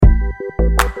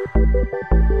All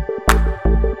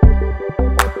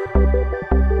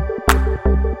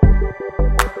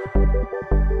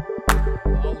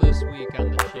this week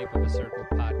on the Shape of a Circle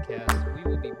podcast, we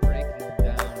will be breaking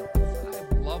down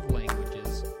 5 love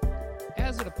languages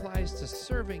as it applies to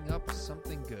serving up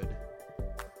something good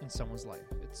in someone's life.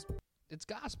 It's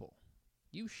gospel.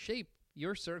 You shape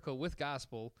your circle with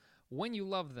gospel when you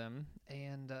love them,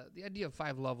 and the idea of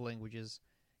 5 love languages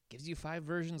gives you 5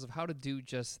 versions of how to do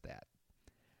just that.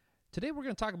 Today we're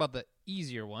going to talk about the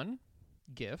easier one,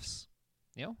 gifts.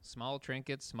 You know, small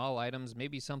trinkets, small items,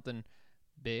 maybe something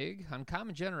big.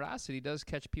 Uncommon generosity does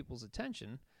catch people's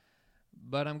attention,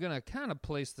 but I'm going to kind of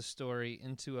place the story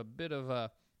into a bit of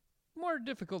a more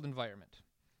difficult environment.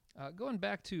 Going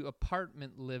back to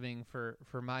apartment living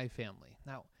for my family.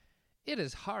 Now, it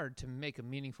is hard to make a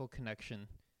meaningful connection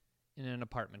in an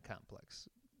apartment complex.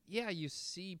 Yeah, you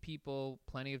see people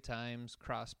plenty of times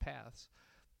cross paths,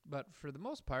 but for the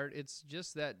most part, it's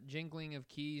just that jingling of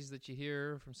keys that you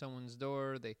hear from someone's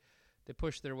door. They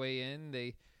push their way in.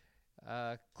 They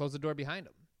close the door behind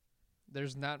them.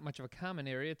 There's not much of a common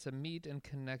area to meet and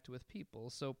connect with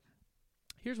people. So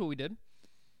here's what we did.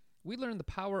 We learned the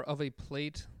power of a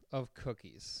plate of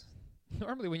cookies.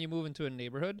 Normally when you move into a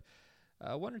neighborhood,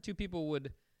 1 or 2 people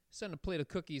would send a plate of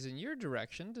cookies in your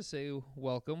direction to say,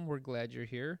 welcome, we're glad you're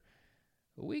here.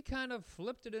 We kind of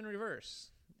flipped it in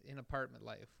reverse in apartment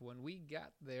life. When we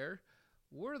got there,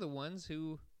 we're the ones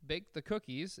who baked the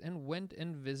cookies and went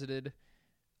and visited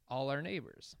all our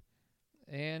neighbors.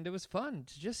 And it was fun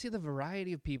to just see the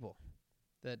variety of people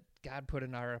that God put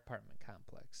in our apartment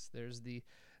complex. There's the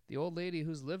old lady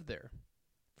who's lived there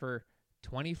for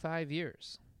 25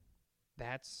 years.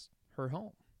 That's her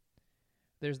home.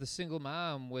 There's the single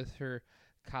mom with her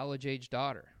college-age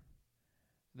daughter.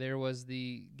 There was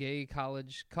the gay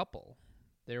college couple.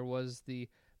 There was the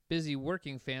busy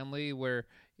working family where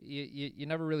you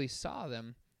never really saw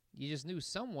them. You just knew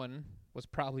someone was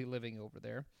probably living over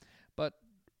there. But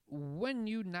when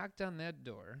you knocked on that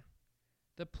door,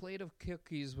 the plate of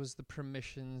cookies was the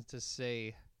permission to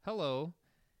say, hello,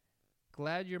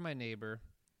 glad you're my neighbor,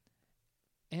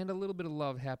 and a little bit of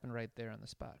love happened right there on the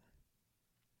spot.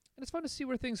 And it's fun to see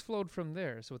where things flowed from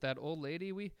there. So with that old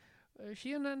lady,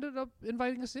 she ended up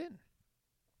inviting us in.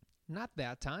 Not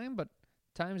that time, but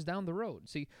times down the road.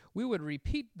 See, we would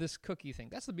repeat this cookie thing.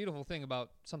 That's the beautiful thing about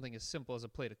something as simple as a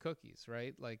plate of cookies,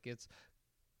 right? Like it's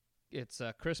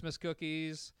Christmas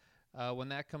cookies. When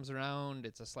that comes around,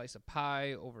 it's a slice of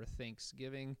pie over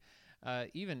Thanksgiving.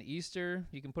 Even Easter,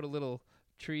 you can put a little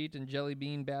treat and jelly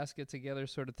bean basket together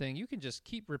sort of thing. You can just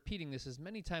keep repeating this as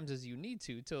many times as you need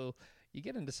to till you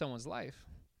get into someone's life.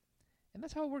 And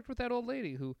that's how it worked with that old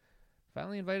lady who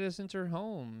finally invited us into her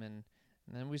home, and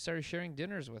then we started sharing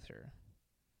dinners with her.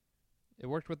 It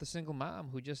worked with the single mom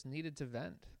who just needed to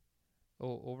vent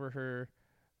over her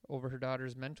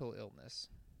daughter's mental illness.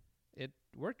 It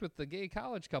worked with the gay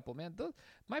college couple. Man,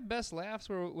 my best laughs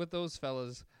were with those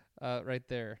fellas right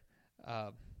there.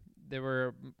 They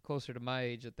were closer to my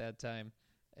age at that time,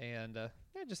 and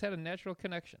just had a natural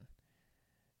connection.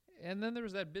 And then there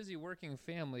was that busy working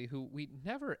family who we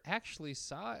never actually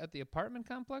saw at the apartment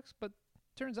complex, but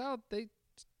turns out they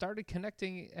started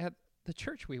connecting at the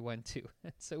church we went to.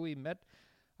 And so we met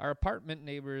our apartment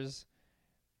neighbors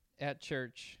at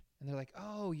church, and they're like,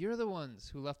 oh, you're the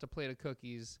ones who left a plate of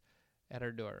cookies at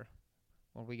our door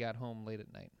when we got home late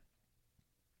at night.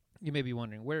 You may be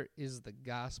wondering, where is the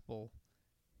gospel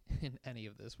in any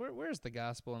of this? Where's the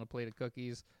gospel in a plate of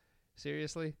cookies?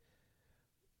 Seriously?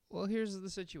 Well, here's the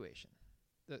situation.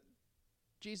 That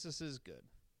Jesus is good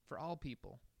for all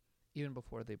people, even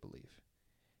before they believe.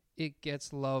 It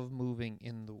gets love moving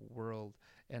in the world,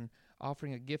 and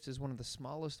offering a gift is one of the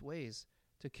smallest ways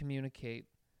to communicate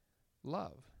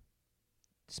love,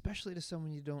 especially to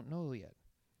someone you don't know yet.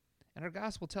 And our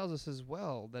gospel tells us as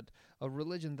well that a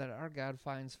religion that our God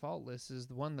finds faultless is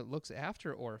the one that looks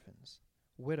after orphans,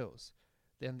 widows,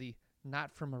 and the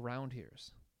not from around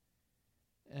here's.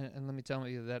 And let me tell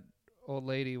you, that old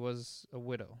lady was a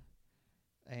widow,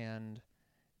 and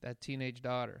that teenage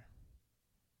daughter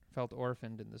felt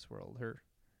orphaned in this world.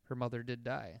 Her mother did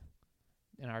die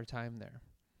in our time there.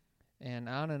 And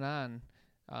on,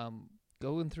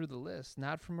 going through the list,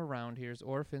 not from around here's,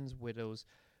 orphans, widows.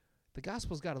 The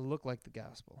gospel's got to look like the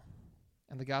gospel.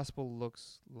 And the gospel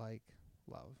looks like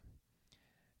love.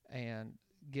 And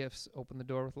gifts open the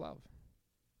door with love.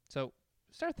 So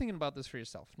start thinking about this for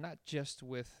yourself, not just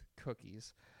with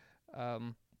cookies.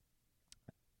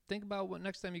 Think about what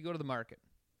next time you go to the market.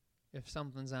 If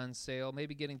something's on sale,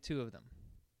 maybe getting 2 of them.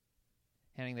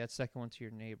 Handing that second one to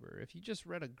your neighbor. If you just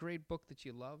read a great book that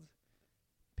you love,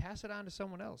 pass it on to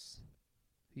someone else.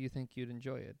 you think you'd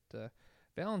enjoy it.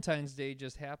 Valentine's Day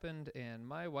just happened, and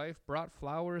my wife brought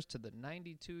flowers to the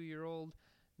 92-year-old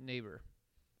neighbor.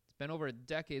 It's been over a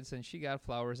decade since she got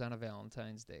flowers on a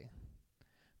Valentine's Day.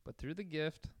 But through the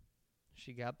gift,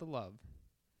 she got the love,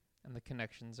 and the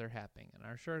connections are happening, and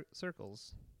our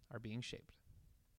circles are being shaped.